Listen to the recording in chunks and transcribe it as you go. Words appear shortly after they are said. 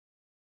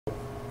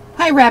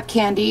Hi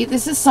Wrapcandy,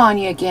 this is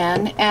Sonia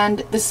again, and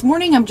this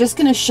morning I'm just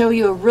going to show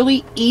you a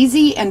really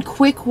easy and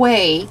quick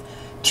way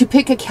to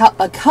pick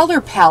a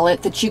color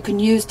palette that you can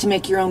use to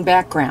make your own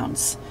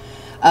backgrounds.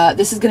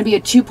 This is going to be a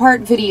two-part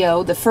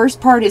video. The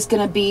first part is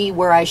going to be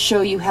where I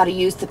show you how to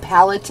use the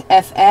Palette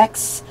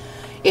FX.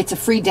 It's a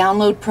free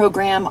download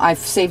program. I've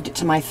saved it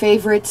to my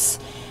favorites,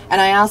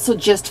 and I also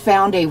just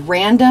found a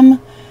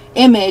random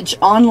image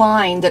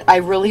online that I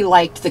really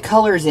liked the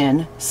colors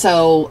in,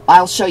 so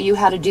I'll show you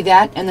how to do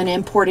that and then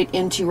import it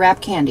into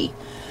Wrapcandy.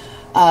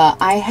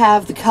 I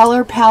have the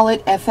color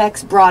palette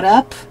FX brought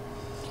up,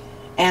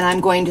 and I'm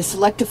going to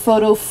select a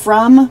photo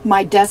from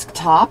my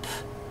desktop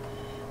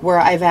where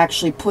I've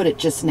actually put it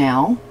just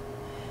now.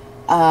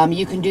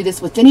 You can do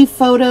this with any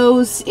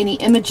photos, any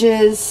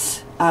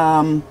images.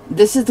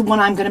 This is the one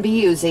I'm going to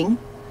be using.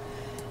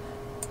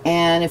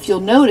 And if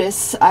you'll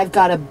notice, I've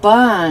got a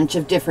bunch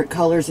of different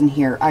colors in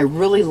here. I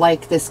really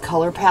like this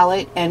color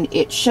palette, and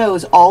it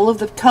shows all of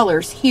the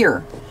colors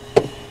here.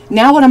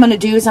 Now what I'm going to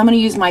do is I'm going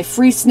to use my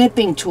free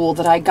snipping tool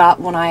that I got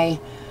when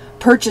I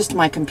purchased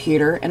my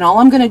computer, and all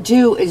I'm going to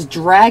do is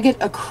drag it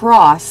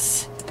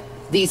across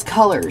these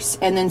colors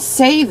and then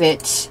save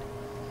it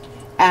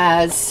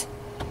as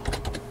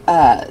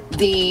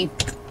the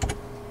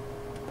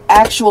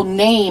actual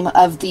name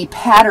of the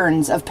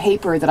patterns of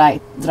paper that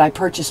I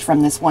purchased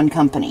from this one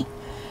company.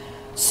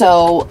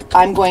 So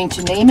I'm going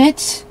to name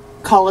it,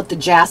 call it the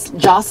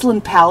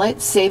Jocelyn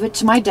palette, save it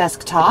to my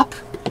desktop.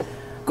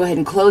 Go ahead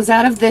and close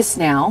out of this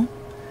now,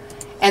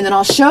 and then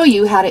I'll show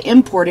you how to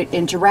import it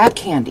into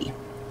Wrapcandy.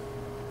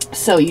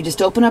 So you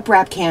just open up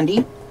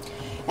Wrapcandy,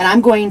 and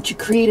I'm going to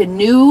create a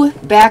new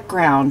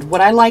background.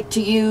 What I like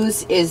to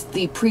use is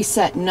the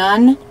preset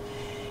None,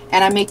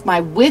 and I make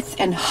my width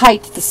and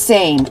height the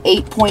same,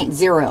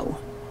 8.0.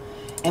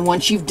 And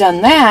once you've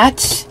done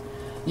that,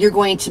 you're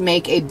going to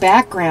make a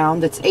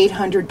background that's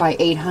 800 by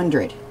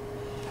 800.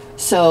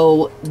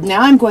 So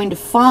now I'm going to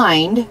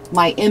find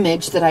my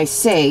image that I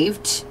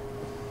saved,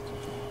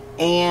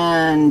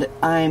 and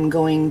I'm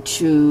going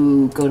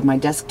to go to my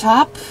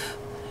desktop,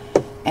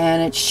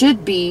 and it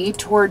should be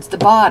towards the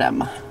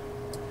bottom.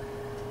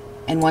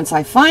 And once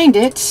I find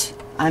it,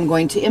 I'm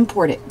going to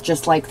import it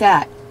just like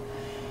that.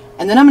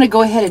 And then I'm going to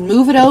go ahead and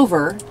move it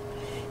over,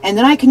 and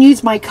then I can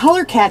use my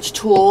color catch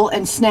tool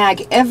and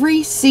snag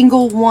every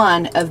single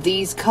one of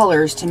these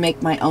colors to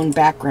make my own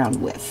background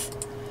with.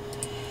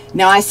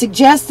 Now I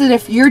suggest that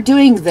if you're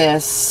doing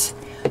this,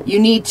 you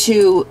need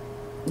to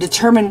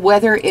determine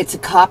whether it's a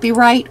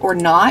copyright or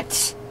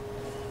not,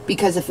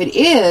 because if it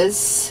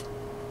is,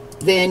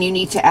 then you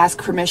need to ask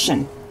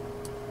permission.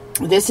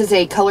 This is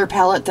a color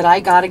palette that I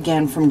got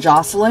again from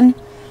Jocelyn.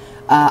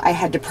 I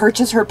had to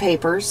purchase her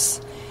papers,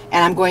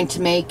 and I'm going to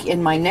make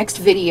in my next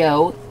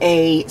video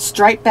a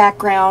stripe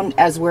background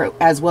as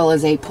well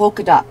as a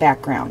polka dot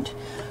background.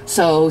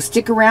 So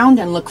stick around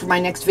and look for my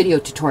next video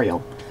tutorial.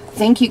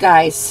 Thank you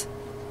guys.